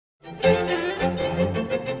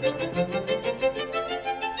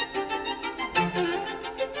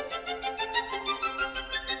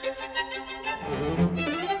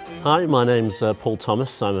Hi, my name's Paul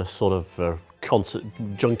Thomas. I'm a sort of concert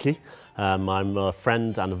junkie. I'm a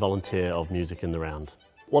friend and a volunteer of Music in the Round.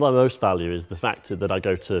 What I most value is the fact that I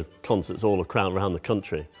go to concerts all around the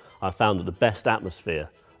country. I found that the best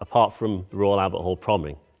atmosphere, apart from the Royal Albert Hall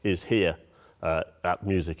Promming, is here at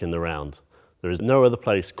Music in the Round. There is no other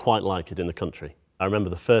place quite like it in the country. I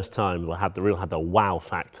remember the first time I had the wow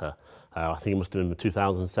factor. I think it must have been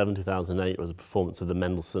 2007, 2008. It was a performance of the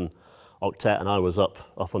Mendelssohn Octet, and I was up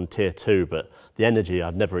on tier 2, but the energy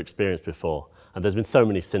I'd never experienced before. And there's been so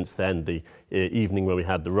many since then. The evening where we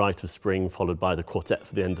had the Rite of Spring followed by the Quartet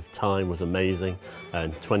for the End of Time was amazing.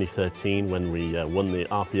 And 2013 when we won the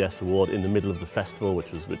RPS award in the middle of the festival,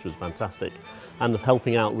 which was fantastic. And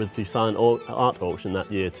helping out with the silent art auction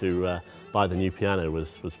that year to buy the new piano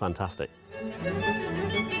was fantastic.